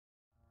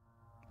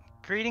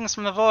Greetings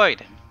from the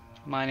void.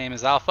 My name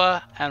is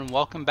Alpha, and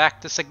welcome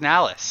back to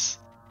Signalis.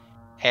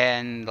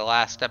 In the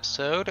last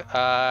episode,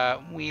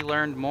 we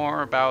learned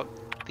more about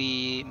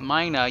the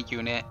Mina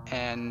unit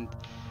and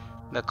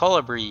the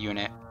Colibri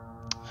unit.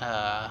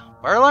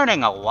 We're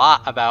learning a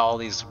lot about all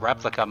these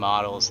replica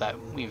models that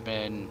we've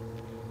been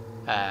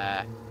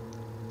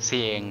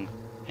seeing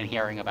and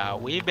hearing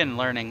about. We've been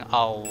learning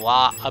a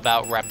lot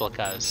about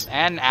replicas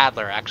and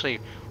Adler. Actually,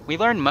 we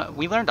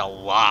learned a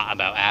lot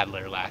about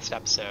Adler last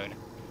episode.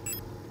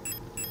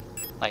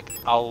 Like,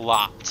 a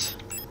lot.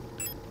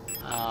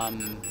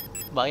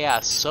 But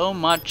yeah, so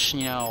much,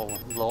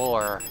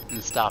 lore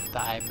and stuff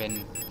that I've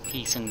been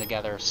piecing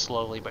together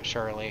slowly but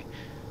surely.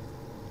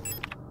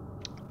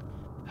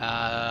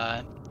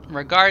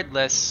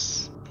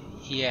 Regardless,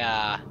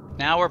 yeah,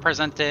 now we're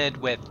presented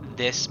with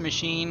this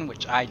machine,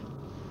 which I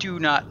do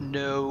not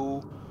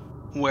know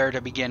where to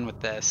begin with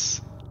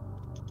this.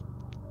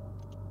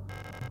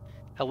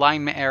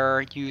 Alignment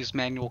error, use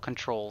manual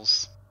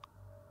controls.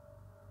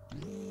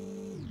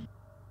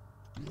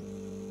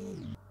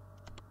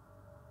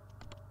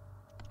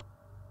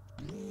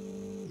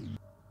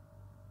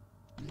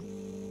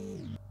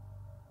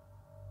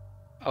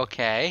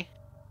 Okay.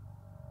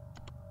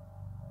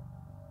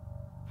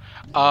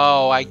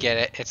 Oh, I get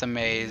it. It's a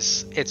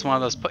maze. It's one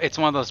of those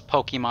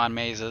Pokemon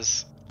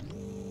mazes.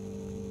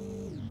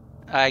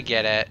 I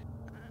get it.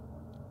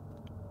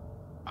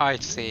 I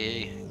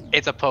see.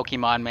 It's a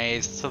Pokemon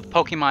maze. It's a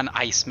Pokemon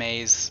ice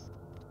maze.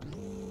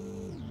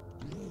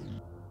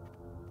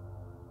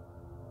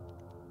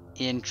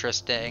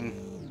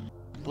 Interesting.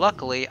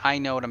 Luckily, I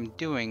know what I'm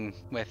doing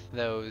with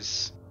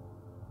those.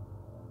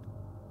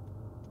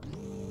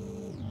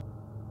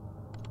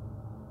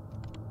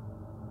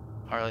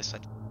 Or at least I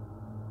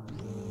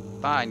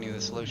thought I knew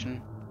the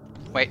solution.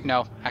 Wait,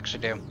 no,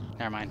 actually do.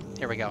 Never mind.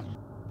 Here we go.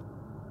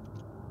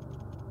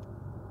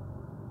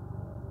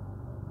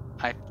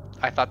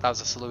 I thought that was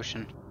a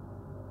solution.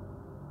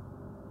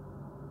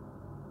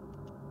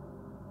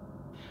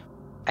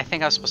 I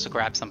think I was supposed to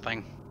grab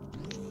something.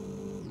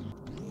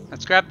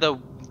 Let's grab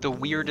the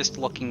weirdest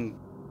looking,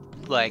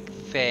 like,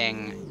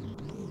 thing.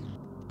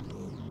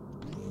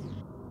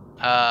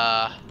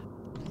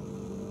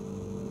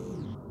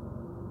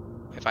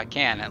 If I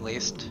can, at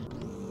least.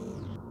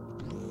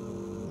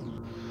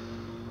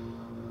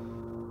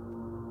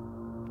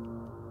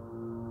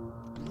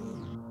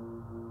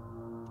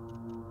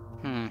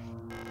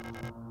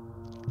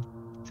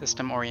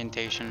 System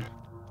orientation.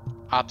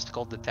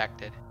 Obstacle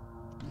detected.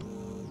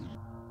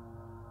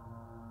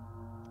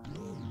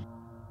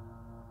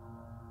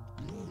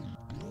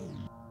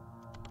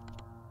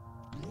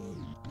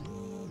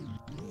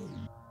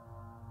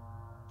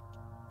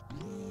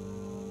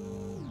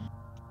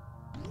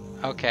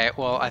 Okay,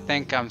 well, I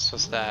think I'm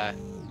supposed to...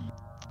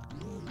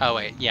 Oh,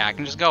 wait, yeah, I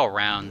can just go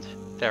around.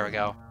 There we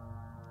go.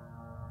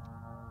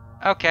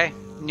 Okay,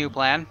 new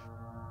plan.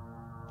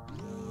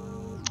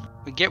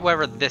 We get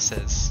wherever this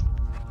is.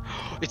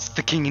 It's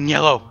the King in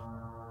Yellow!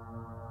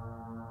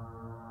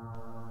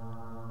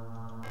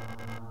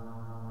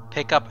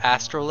 Pick up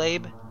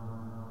Astrolabe?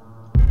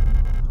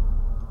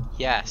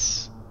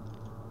 Yes.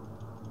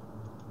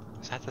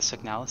 Is that the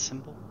Signalis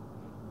symbol?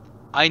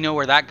 I know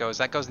where that goes.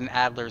 That goes in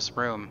Adler's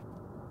room.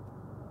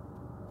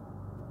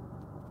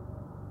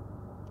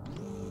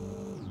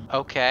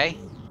 Okay.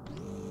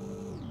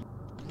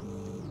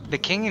 The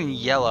King in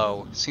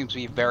Yellow seems to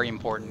be very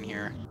important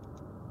here.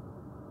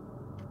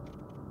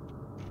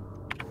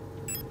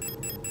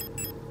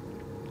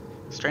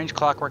 Strange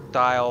clockwork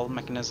dial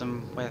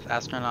mechanism with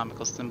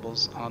astronomical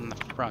symbols on the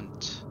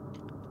front.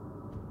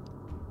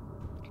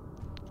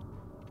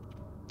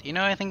 Do you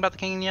know anything about the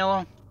King in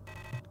Yellow?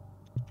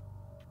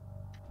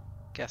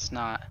 Guess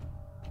not.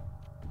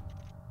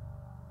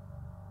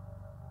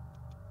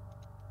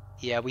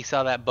 Yeah, we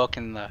saw that book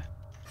in the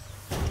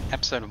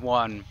episode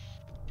 1.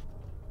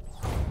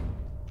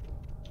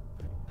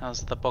 That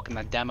was the book in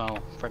the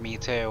demo for me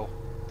too.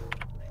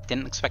 I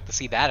didn't expect to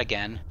see that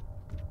again.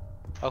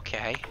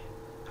 Okay.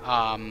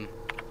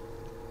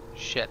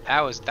 Shit,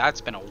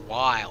 that's been a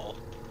while.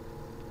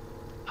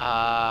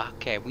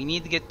 Okay, we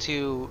need to get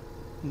to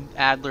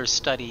Adler's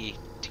study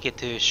to get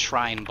to his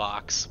shrine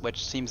box,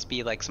 which seems to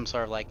be like some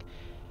sort of like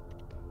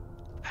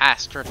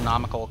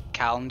astronomical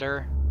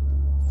calendar.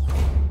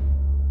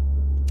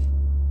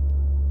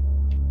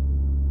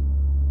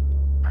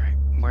 Alright,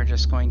 we're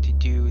just going to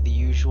do the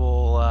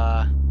usual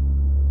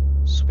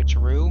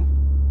switcheroo.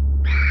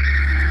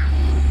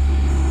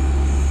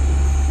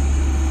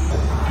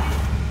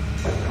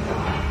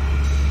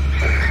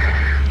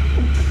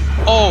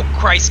 Oh,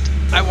 Christ!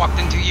 I walked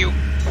into you!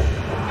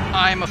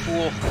 I'm a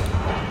fool.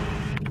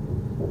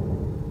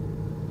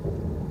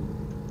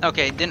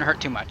 Okay, it didn't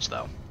hurt too much,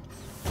 though.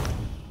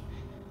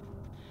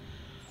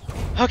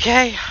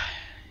 Okay.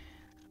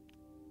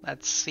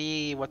 Let's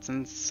see what's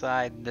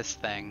inside this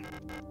thing.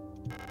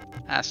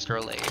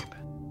 Astrolabe.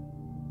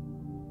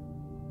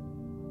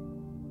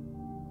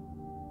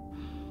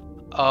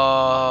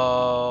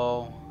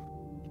 Oh.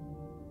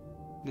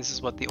 This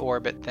is what the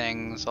orbit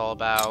thing's all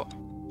about.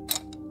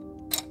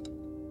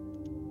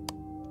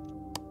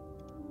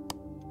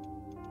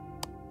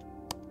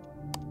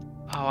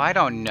 Oh, I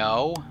don't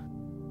know.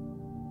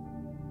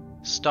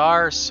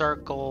 Star,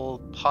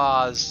 circle,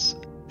 pause,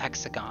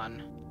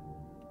 hexagon.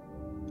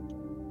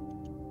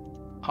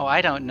 Oh, I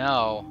don't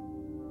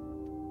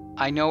know.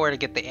 I know where to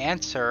get the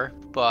answer,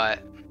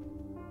 but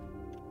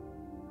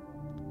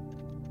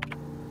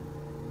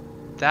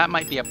that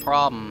might be a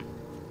problem.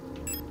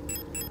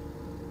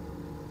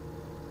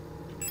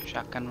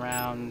 Shotgun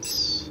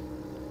rounds.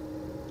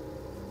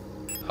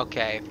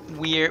 Okay,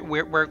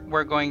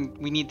 we're going.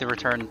 We need to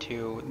return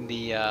to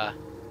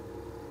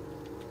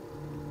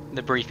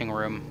the briefing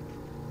room.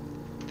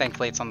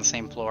 Thankfully, it's on the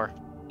same floor.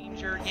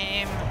 Danger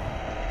game.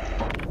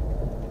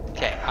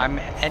 Okay, I'm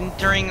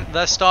entering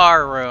the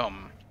star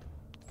room.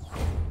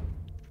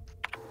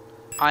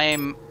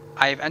 I've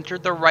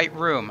entered the right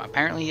room.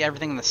 Apparently,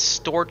 everything in the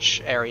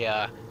storage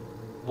area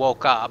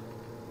woke up.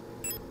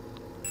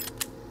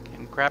 Okay,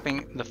 I'm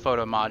grabbing the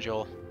photo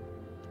module.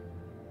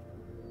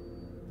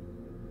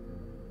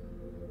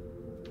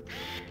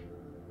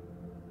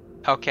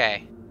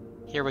 Okay,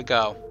 here we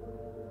go.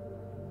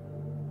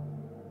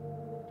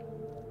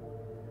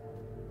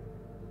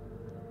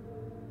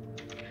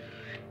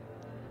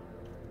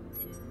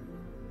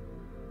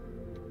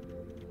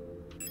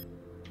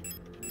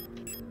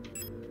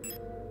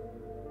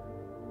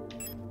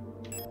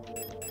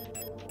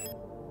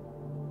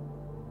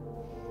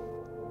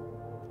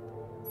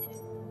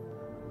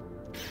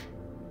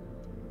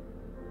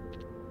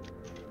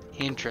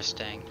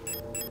 Interesting.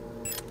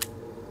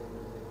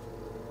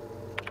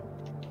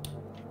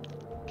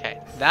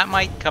 Okay, that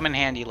might come in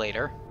handy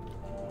later.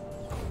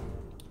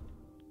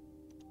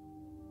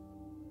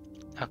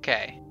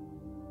 Okay.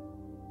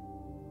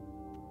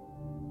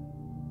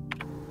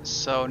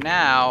 So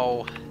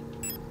now...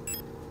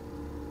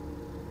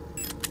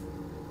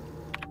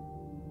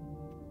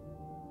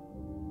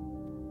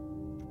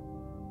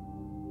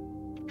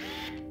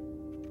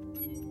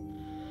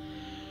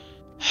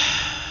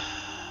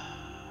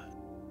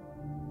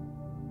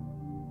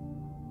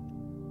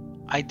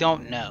 I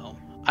don't know.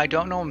 I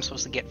don't know what I'm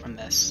supposed to get from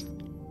this.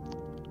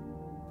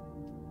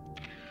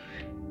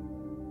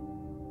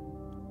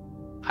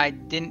 I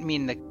didn't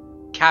mean to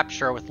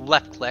capture with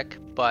left click,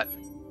 but...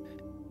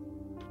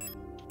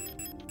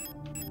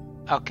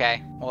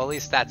 Okay, well at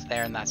least that's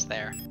there and that's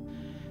there.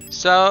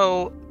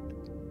 So...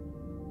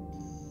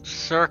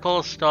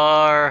 Circle,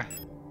 star...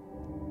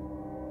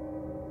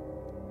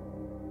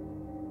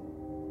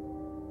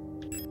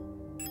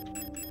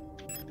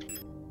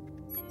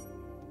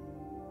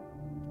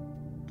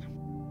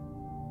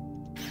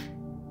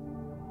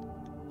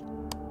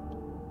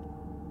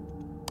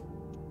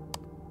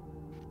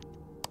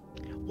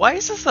 Why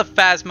is this a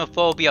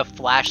Phasmophobia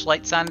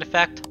flashlight sound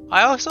effect?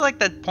 I also like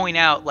to point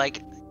out,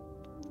 like,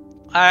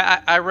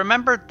 I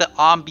remember the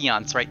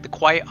ambiance, right? The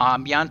quiet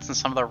ambiance in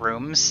some of the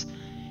rooms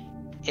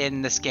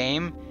in this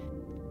game.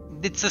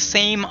 It's the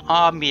same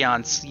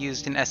ambiance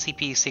used in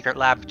SCP's Secret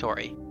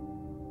Laboratory.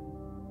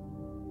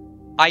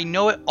 I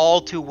know it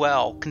all too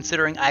well,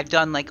 considering I've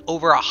done like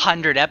over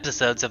 100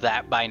 episodes of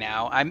that by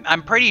now.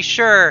 I'm pretty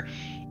sure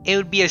it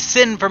would be a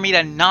sin for me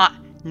to not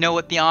know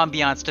what the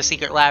ambiance to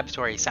Secret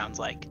Laboratory sounds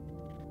like.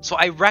 So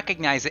I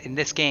recognize it in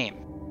this game.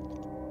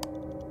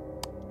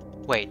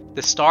 Wait,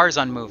 the star's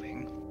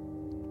unmoving.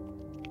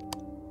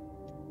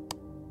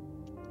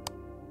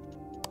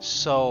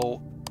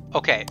 So,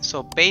 okay,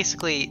 so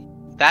basically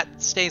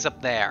that stays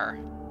up there.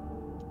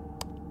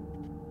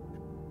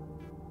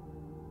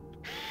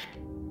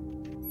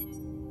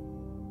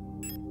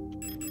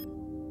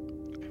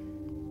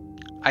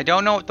 I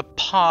don't know what the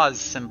pause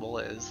symbol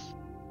is.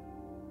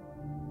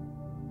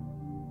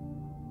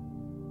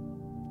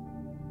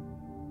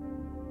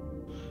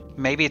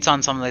 Maybe it's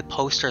on some of the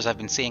posters I've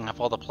been seeing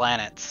of all the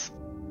planets.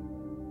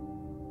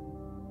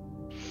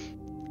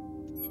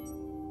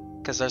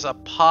 Because there's a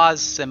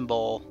pause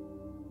symbol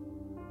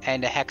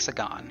and a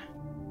hexagon.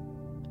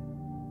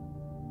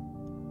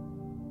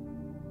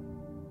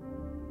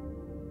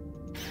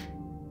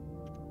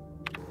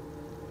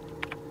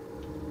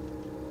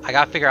 I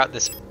gotta figure out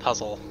this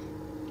puzzle.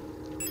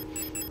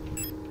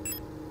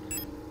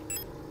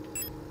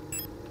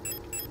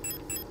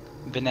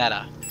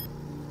 Veneta.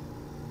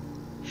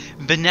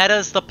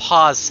 Veneta's the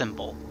pause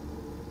symbol.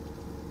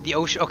 The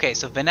ocean. Okay,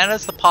 so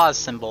Veneta's the pause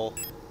symbol.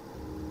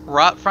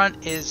 Rot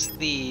front is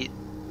the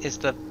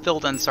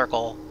filled in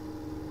circle.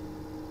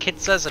 Kit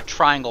says a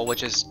triangle,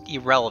 which is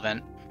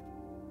irrelevant.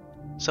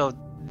 So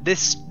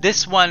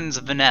this one's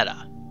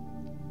Veneta.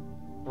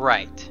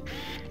 Right.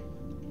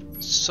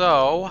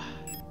 So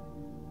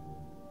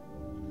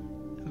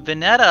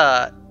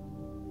Veneta.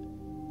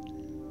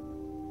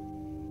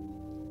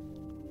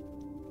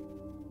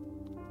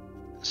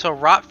 So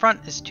rot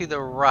front is to the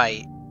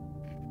right.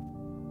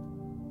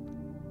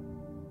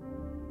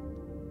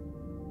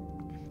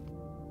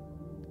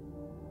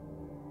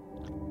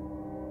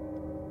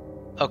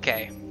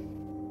 Okay.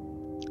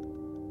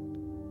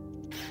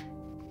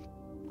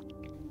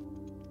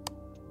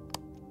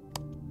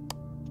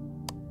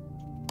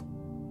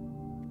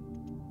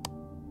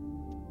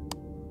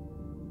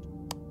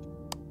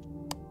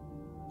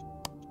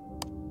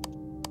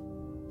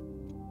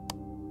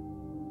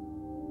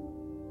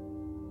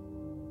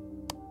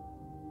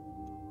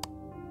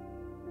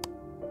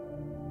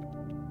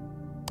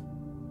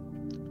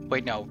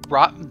 Wait, no.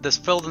 Rot. This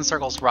filled in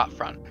circle's rot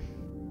front.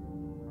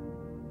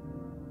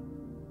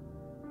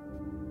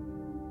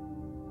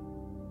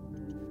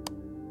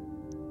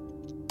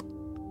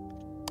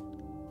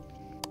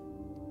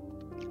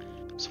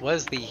 So what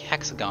is the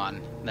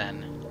hexagon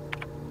then?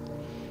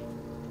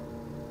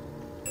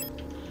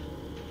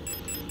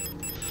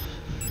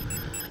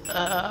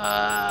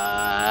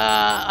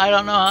 I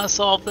don't know how to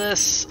solve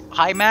this.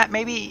 Heimat,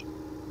 maybe?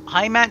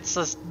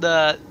 Heimat's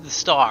the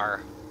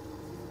star.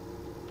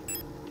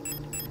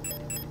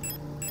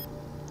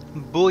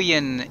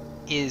 Bullion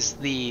is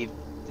the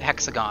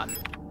hexagon.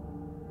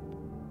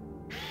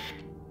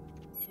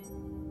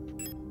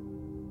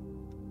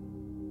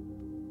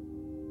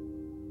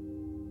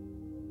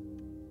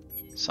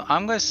 So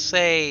I'm going to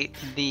say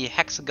the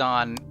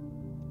hexagon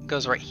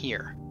goes right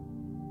here.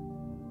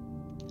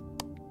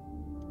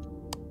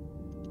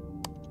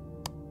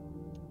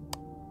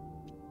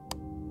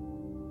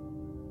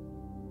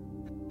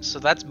 So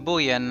that's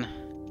bullion.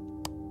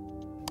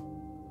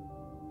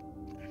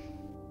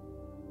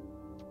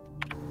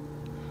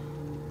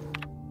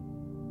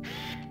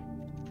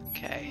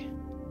 Okay.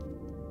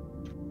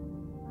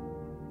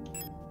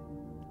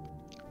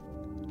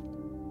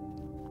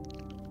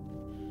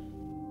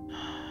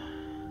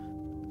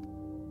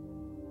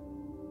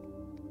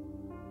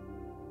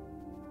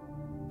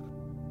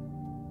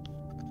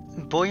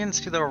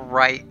 Bullion's to the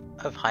right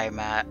of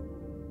Heimat,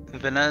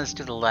 Venena's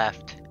to the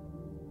left,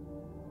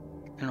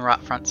 and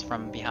rot front's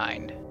from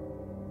behind.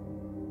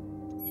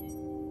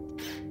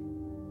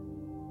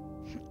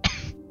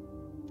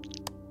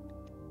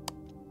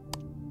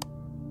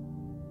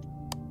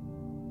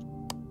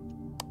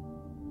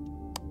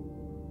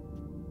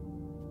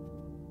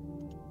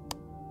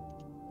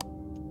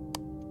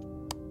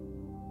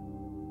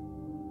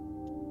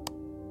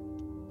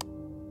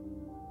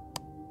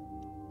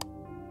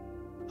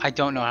 I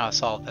don't know how to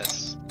solve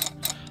this.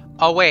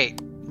 Oh wait,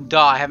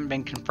 duh, I haven't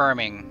been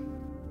confirming.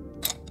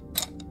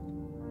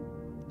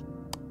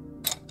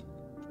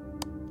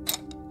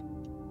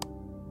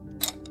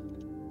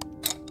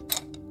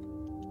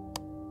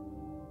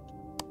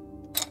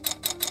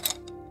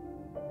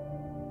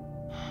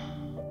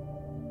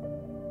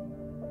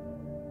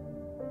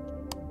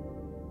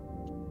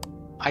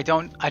 I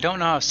don't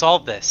know how to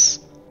solve this.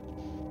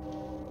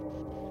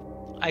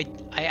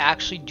 I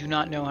actually do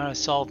not know how to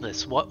solve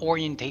this. What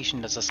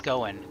orientation does this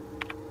go in?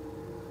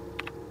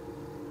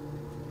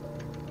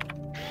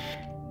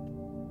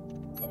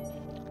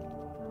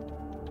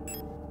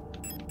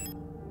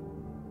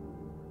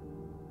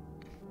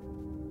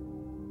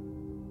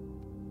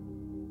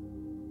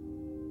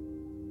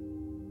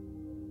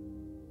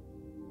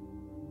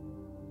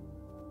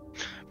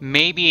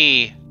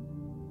 Maybe...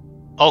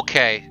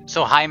 Okay,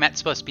 so Heimat's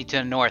supposed to be to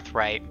the north,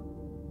 right?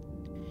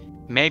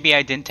 Maybe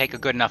I didn't take a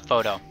good enough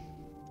photo.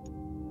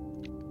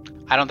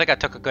 I don't think I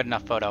took a good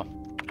enough photo.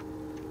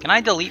 Can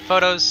I delete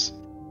photos?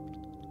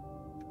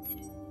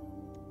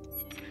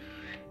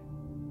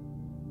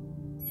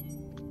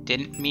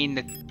 Didn't mean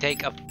to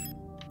take a...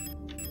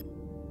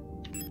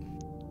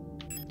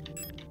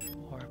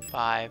 4 or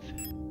 5...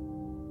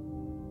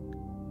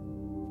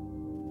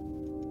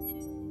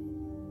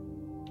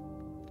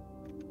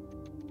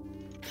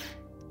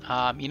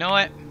 you know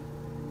what?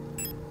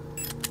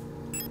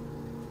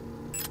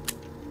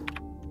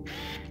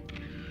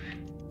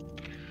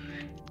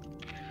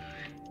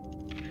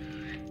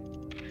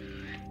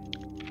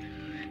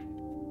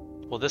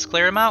 Will this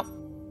clear him out?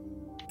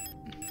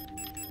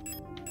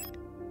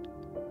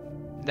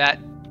 That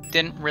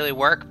didn't really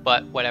work,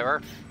 but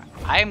whatever.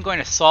 I am going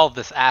to solve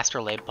this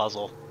Astrolabe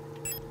puzzle.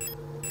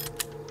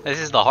 This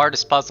is the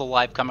hardest puzzle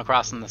I've come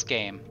across in this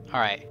game.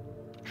 Alright.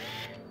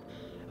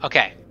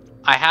 Okay,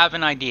 I have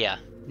an idea.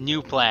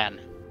 New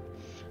plan.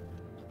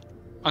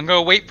 I'm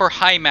gonna wait for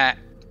Heimat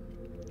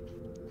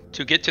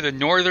to get to the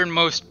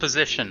northernmost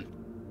position.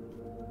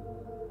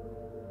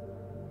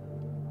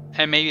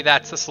 And maybe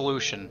that's the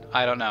solution.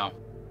 I don't know.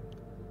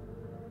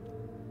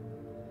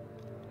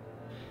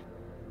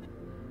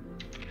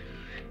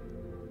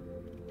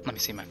 Let me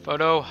see my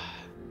photo.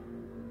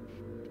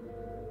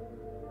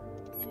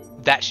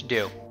 That should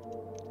do.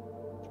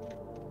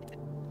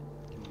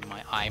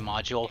 My eye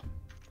module.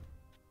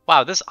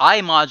 Wow, this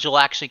eye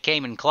module actually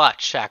came in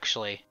clutch,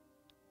 actually.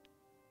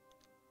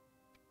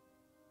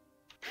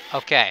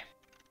 Okay.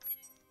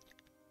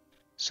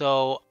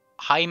 So,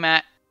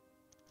 Heimat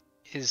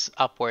is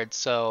upwards,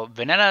 so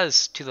Veneta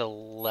is to the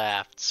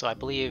left, so I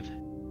believe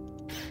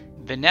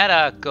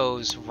Veneta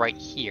goes right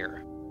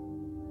here.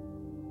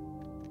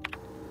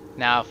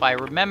 Now, if I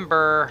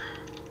remember...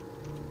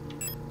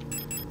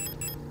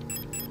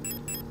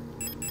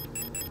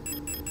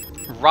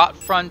 Rot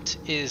front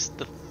is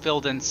the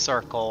filled-in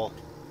circle.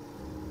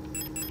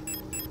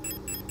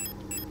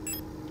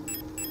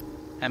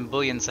 And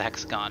bullion's the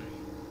hexagon.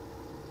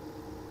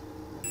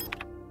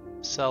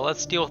 So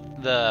let's deal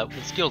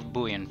with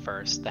bullion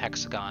first, the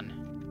hexagon.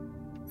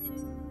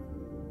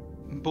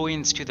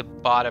 Bullion's to the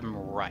bottom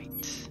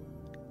right.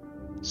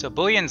 So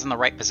bullion's in the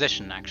right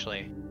position,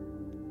 actually.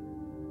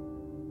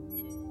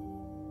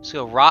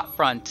 So Rot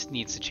Front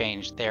needs to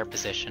change their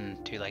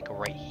position to like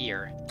right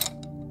here.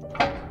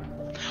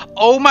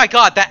 Oh my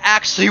god, that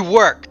actually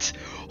worked!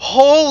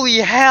 Holy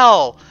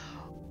hell!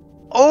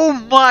 Oh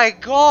my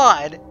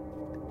god!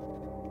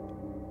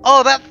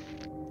 Oh, that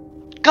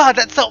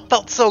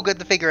felt so good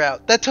to figure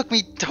out. That took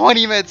me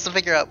 20 minutes to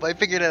figure out, but I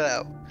figured it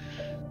out.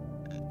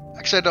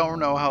 Actually, I don't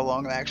know how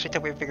long that actually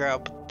took me to figure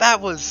out, but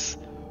that was...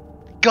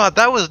 God,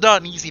 that was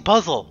not an easy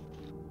puzzle.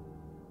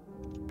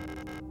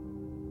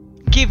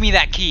 Give me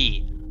that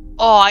key.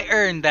 Oh, I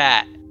earned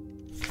that.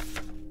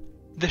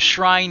 The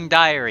Shrine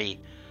Diary.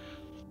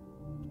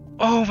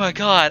 Oh my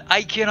god,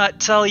 I cannot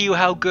tell you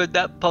how good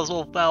that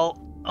puzzle felt.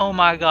 Oh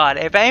my god,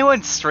 if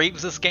anyone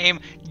streams this game,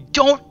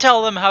 don't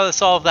tell them how to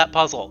solve that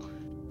puzzle.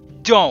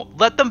 Don't.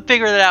 Let them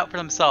figure that out for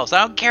themselves.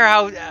 I don't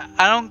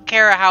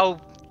care how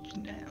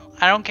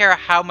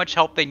much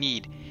help they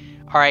need.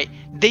 Alright,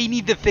 they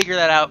need to figure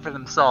that out for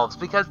themselves,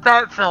 because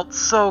that felt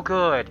so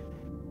good.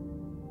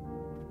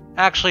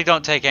 Actually,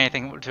 don't take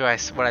anything to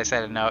what I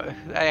said. No,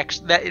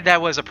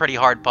 that was a pretty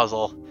hard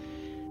puzzle.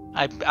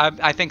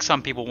 I think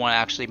some people want to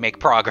actually make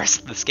progress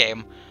in this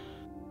game.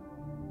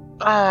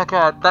 Oh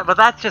god, but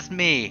that's just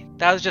me.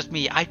 That was just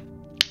me.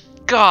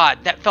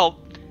 God, that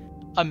felt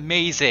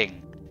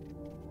amazing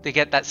to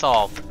get that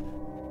solved.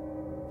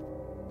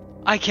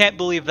 I can't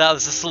believe that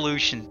was the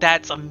solution.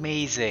 That's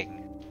amazing.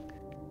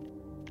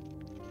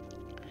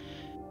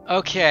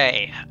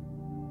 Okay,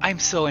 I'm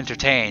so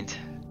entertained.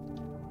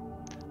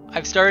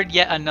 I've started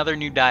yet another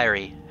new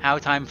diary. How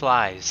time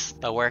flies.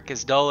 The work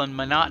is dull and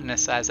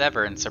monotonous as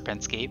ever in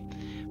Sierpinski,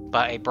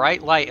 but a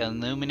bright light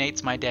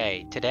illuminates my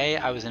day. Today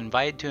I was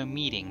invited to a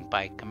meeting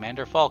by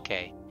Commander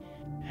Falke,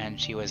 and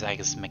she was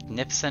as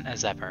magnificent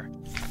as ever.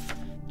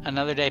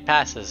 Another day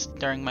passes.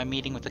 During my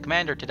meeting with the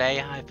commander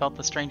today, I felt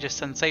the strangest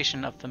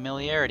sensation of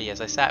familiarity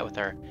as I sat with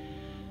her.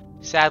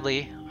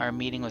 Sadly, our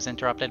meeting was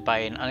interrupted by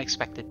an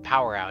unexpected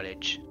power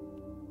outage.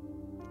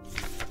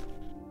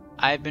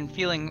 I have been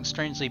feeling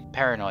strangely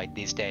paranoid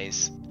these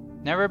days.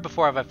 Never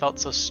before have I felt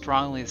so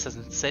strongly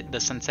the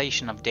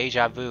sensation of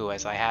deja vu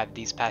as I have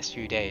these past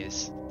few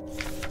days.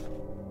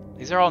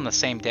 These are all on the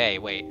same day,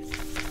 wait.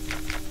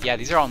 Yeah,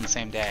 these are all on the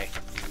same day.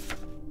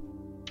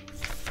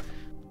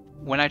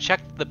 When I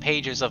checked the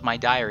pages of my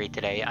diary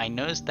today, I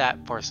noticed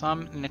that for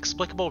some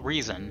inexplicable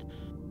reason,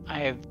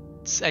 I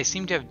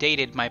seem to have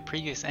dated my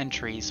previous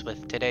entries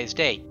with today's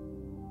date.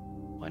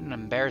 What an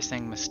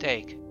embarrassing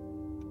mistake.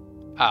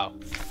 Oh.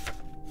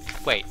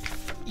 Wait,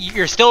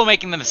 you're still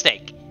making the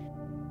mistake.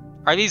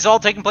 Are these all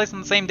taking place on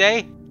the same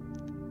day?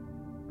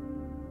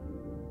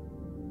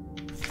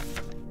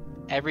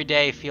 Every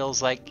day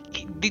feels like...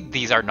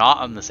 These are not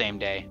on the same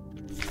day.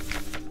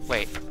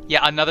 Wait,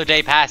 yeah, another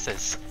day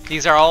passes.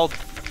 These are all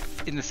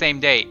in the same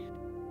date.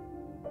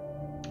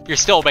 You're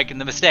still making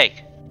the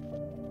mistake.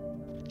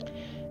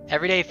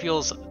 Every day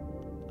feels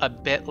a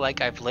bit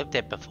like I've lived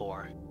it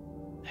before.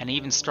 And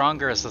even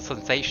stronger is the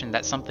sensation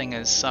that something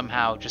is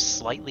somehow just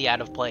slightly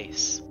out of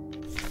place.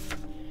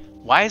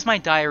 Why is my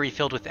diary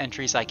filled with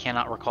entries I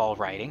cannot recall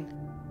writing?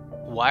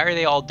 Why are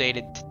they all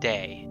dated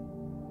today?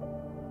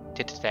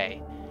 To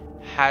today.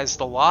 Has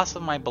the loss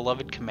of my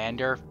beloved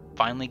commander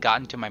finally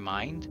gotten to my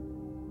mind?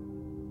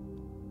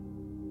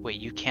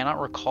 Wait, you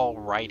cannot recall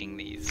writing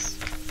these.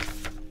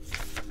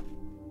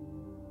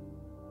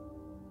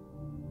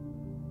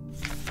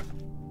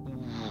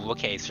 Ooh,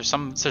 okay, so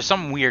there's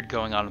some weird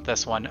going on with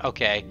this one.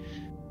 Okay.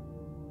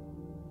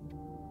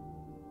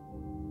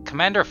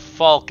 Commander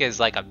Falk is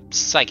like a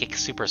psychic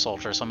super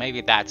soldier, so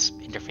maybe that's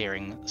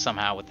interfering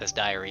somehow with this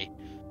diary.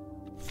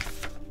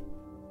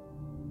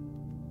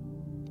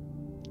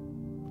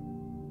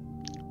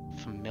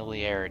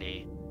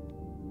 Familiarity.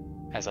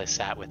 As I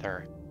sat with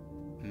her.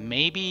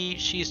 Maybe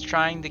she's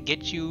trying to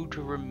get you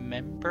to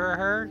remember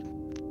her?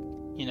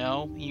 You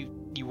know,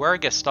 you were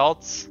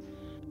Gestalts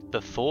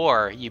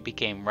before you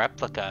became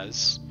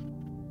replicas.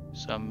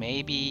 So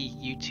maybe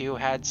you two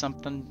had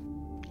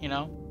something, you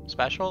know,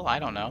 special? I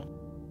don't know.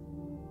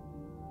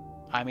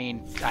 I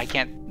mean, I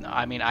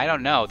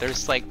don't know.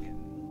 There's a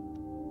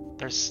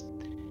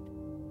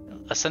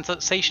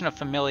sensation of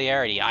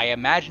familiarity. I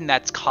imagine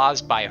that's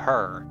caused by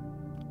her.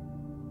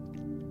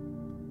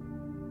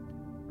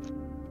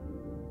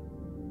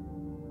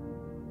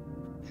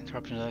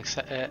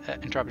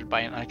 Interrupted by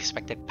an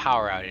unexpected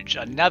power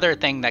outage. Another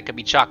thing that could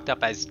be chalked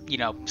up as, you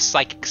know,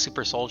 psychic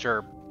super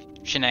soldier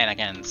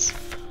shenanigans.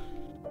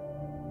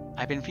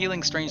 I've been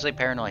feeling strangely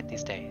paranoid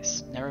these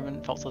days. Never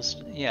been felt so...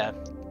 yeah.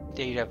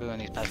 Deja vu in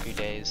these past few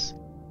days.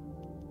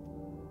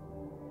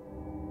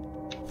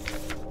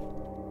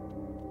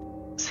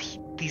 See,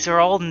 these are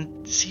all...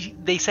 See,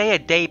 they say a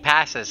day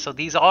passes, so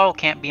these all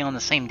can't be on the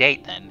same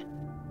date then.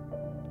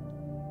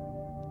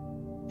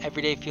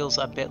 Every day feels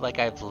a bit like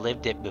I've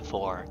lived it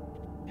before.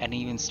 And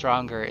even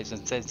stronger is a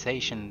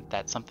sensation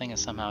that something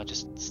is somehow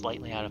just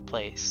slightly out of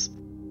place.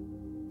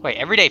 Wait,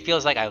 every day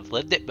feels like I've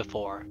lived it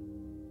before.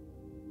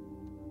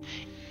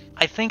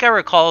 I think I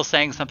recall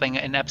saying something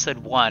in episode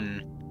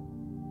 1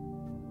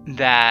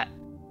 that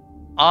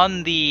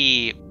on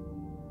the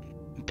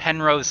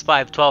Penrose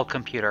 512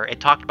 computer, it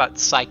talked about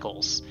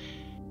cycles.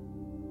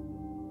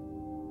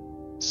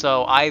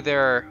 So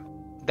either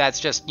that's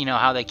just, you know,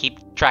 how they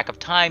keep track of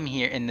time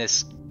here in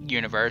this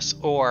universe,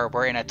 or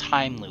we're in a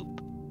time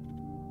loop.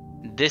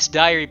 This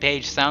diary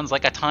page sounds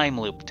like a time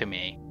loop to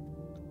me.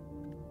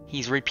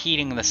 He's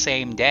repeating the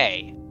same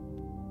day.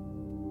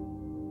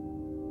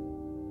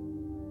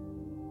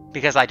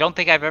 Because I don't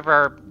think I've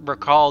ever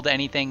recalled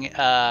anything,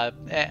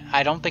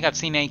 I don't think I've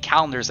seen any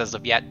calendars as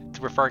of yet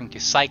referring to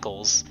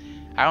cycles.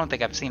 I don't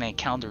think I've seen any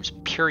calendars,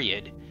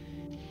 period.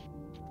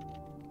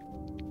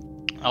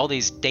 All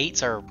these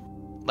dates are,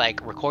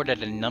 like,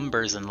 recorded in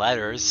numbers and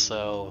letters,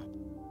 so...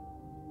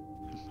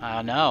 I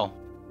don't know.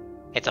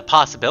 It's a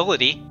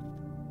possibility.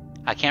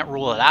 I can't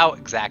rule it out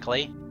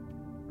exactly.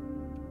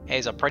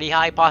 It's a pretty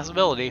high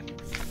possibility.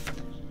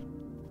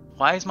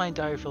 Why is my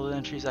diary filled with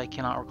entries I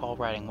cannot recall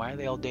writing? Why are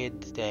they all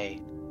dated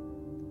today?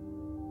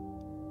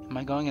 Am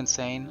I going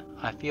insane?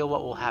 I fear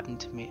what will happen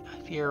to me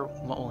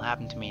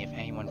if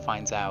anyone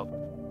finds out.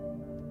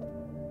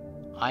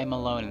 I'm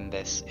alone in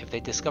this. If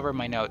they discover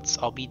my notes,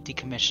 I'll be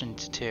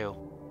decommissioned too.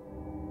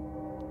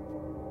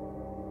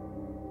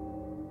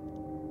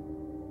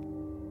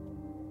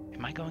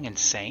 Am I going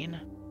insane?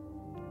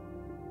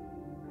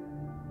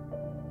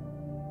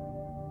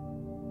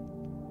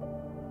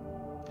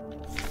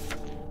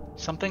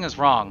 Something is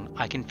wrong.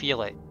 I can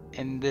feel it.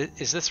 And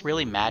is this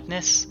really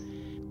madness?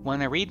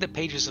 When I read the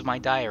pages of my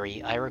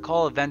diary, I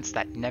recall events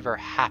that never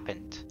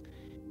happened.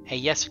 A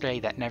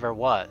yesterday that never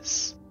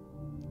was.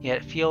 Yet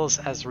it feels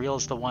as real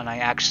as the one I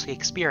actually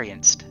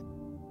experienced.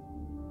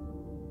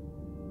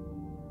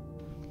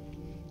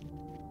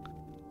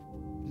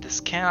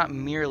 This cannot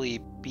merely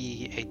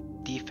be a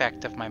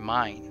defect of my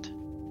mind.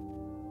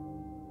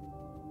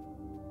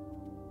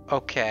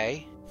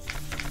 Okay.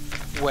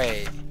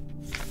 Wait.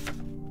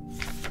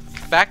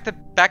 Back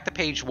to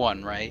page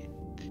 1, right?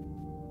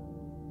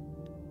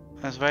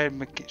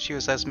 She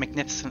was as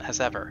magnificent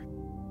as ever.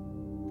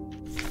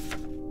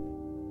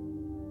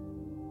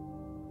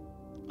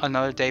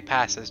 Another day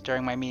passes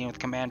during my meeting with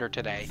Commander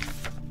today.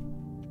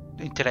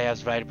 Today I was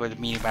invited for the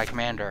meeting by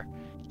Commander.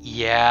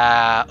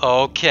 Yeah,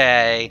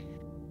 okay.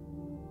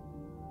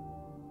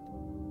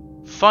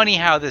 Funny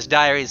how this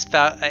diary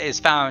is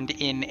found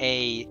in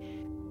a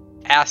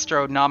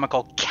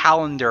astronomical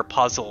calendar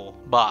puzzle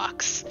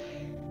box.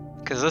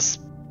 Because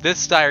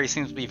this diary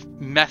seems to be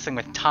messing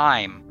with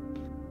time.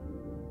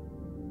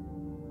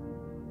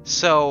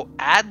 So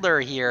Adler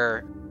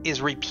here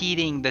is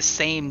repeating the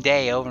same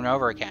day over and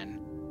over again.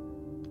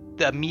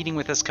 The meeting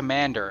with his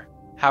commander.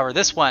 However,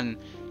 this one,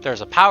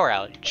 there's a power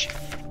outage.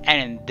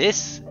 And in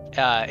this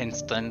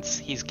instance,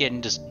 he's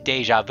getting just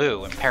deja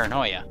vu and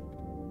paranoia.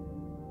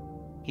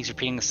 He's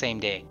repeating the same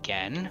day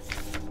again.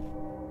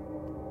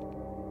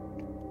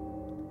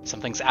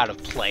 Something's out of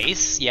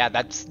place. Yeah,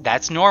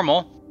 that's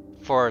normal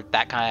for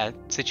that kind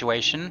of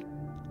situation.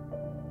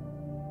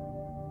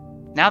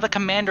 Now the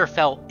commander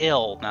fell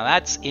ill. Now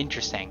that's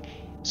interesting.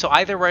 So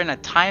either we're in a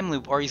time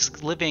loop or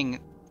he's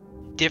living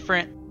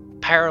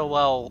different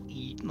parallel,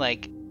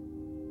 like,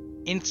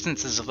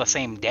 instances of the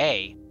same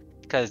day.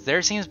 Because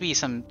there seems to be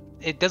some...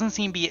 It doesn't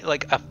seem to be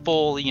like a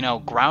full, you know,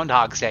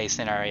 Groundhog's Day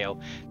scenario.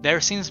 There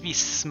seems to be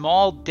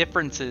small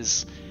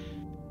differences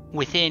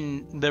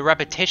within the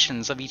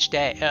repetitions of each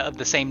day, of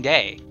the same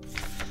day.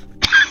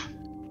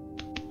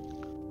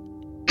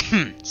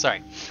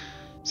 Sorry.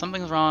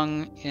 Something's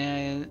wrong.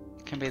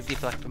 Can be a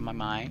defect of my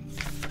mind.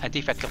 A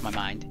defect of my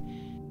mind.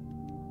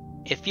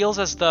 It feels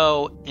as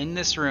though in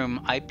this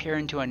room I peer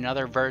into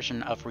another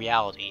version of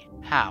reality.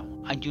 How?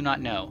 I do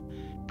not know.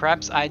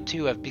 Perhaps I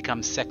too have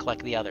become sick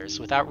like the others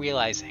without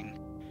realizing.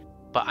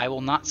 But I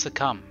will not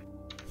succumb.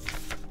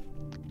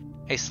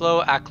 A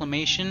slow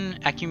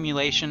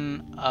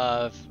accumulation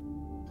of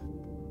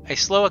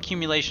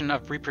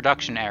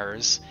reproduction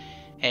errors,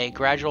 a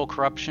gradual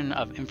corruption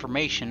of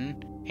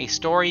information, a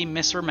story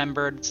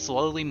misremembered,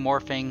 slowly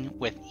morphing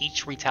with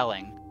each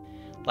retelling,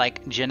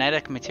 like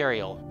genetic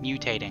material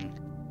mutating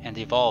and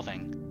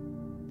evolving.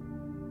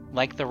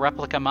 Like the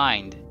replica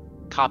mind,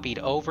 copied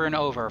over and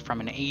over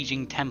from an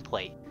aging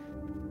template.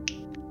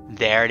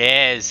 There it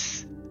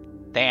is!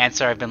 The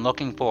answer I've been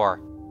looking for.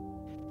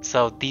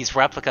 So these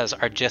replicas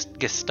are just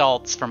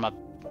gestalts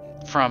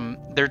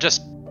they're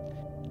just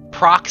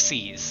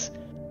proxies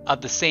of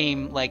the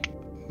same, like,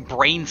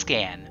 brain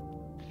scan.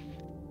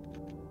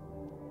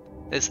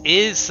 This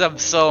is some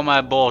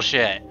Soma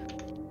bullshit.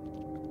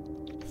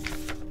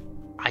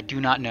 I do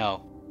not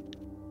know,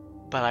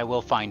 but I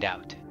will find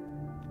out.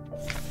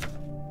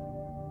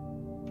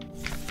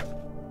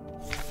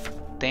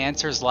 The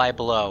answers lie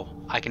below.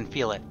 I can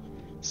feel it.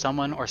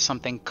 Someone or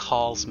something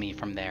calls me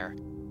from there,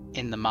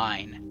 in the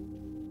mine.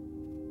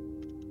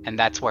 And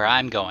that's where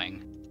I'm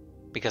going,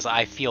 because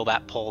I feel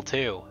that pull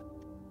too.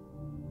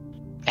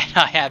 And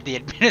I have the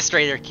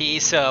administrator key,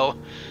 so...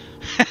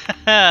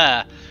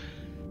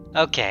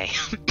 Okay.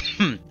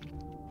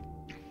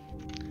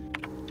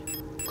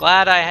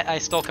 Glad I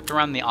still kept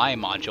around the eye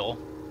module.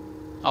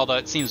 Although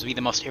it seems to be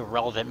the most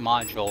irrelevant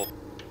module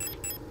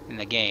in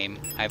the game.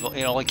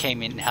 It only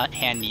came in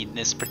handy in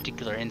this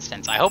particular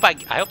instance. I hope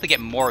to get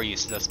more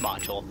use of this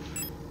module,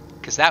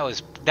 because that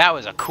was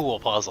a cool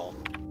puzzle.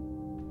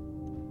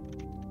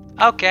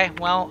 Okay,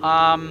 well,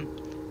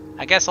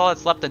 I guess all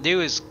that's left to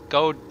do is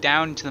go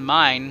down to the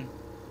mine,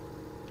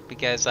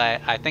 because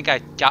I think I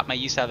got my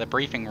use out of the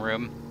briefing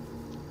room.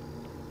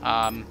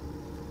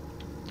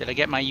 Did I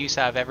get my use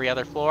out of every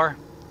other floor?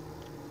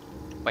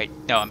 Wait,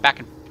 no, I'm back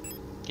in...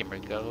 Here we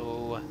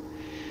go.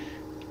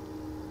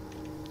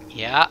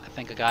 Yeah, I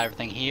think I got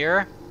everything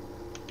here.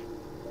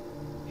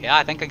 Yeah,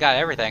 I think I got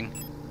everything.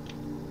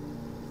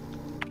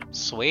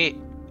 Sweet.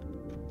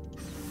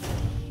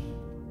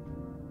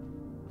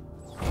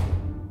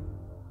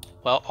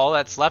 Well, all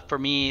that's left for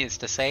me is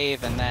to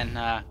save and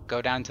then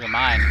go down to the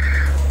mine.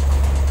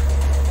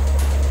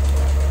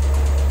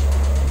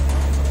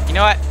 You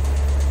know what?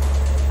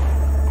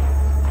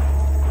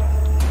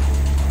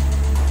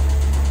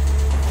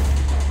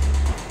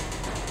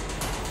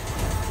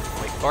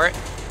 Wait for it.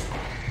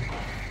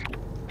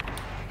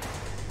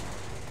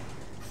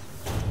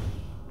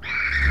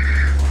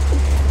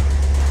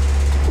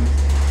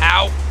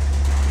 Ow!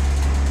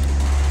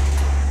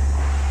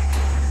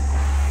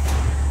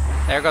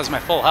 There goes my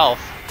full health.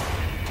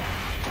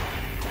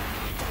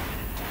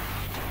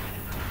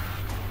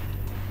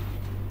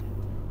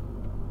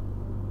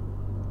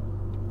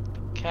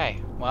 Okay,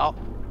 well,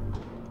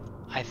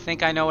 I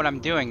think I know what I'm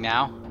doing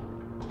now.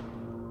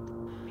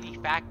 Many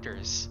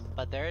factors,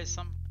 but there is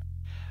some...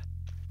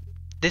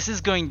 This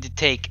is going to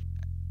take,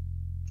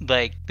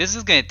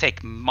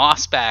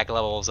 moss bag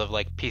levels of,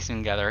 piecing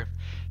together,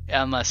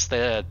 unless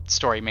the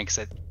story makes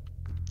it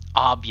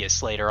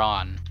obvious later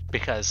on.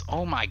 Because,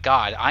 oh my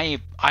god, I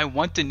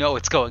want to know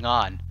what's going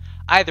on.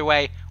 Either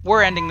way,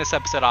 we're ending this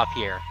episode off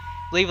here.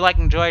 Leave a like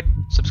and enjoyed,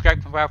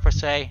 subscribe for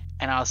AlphaForceMC,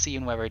 and I'll see you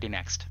in whatever I do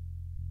next.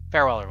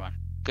 Farewell, everyone.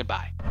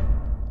 Goodbye.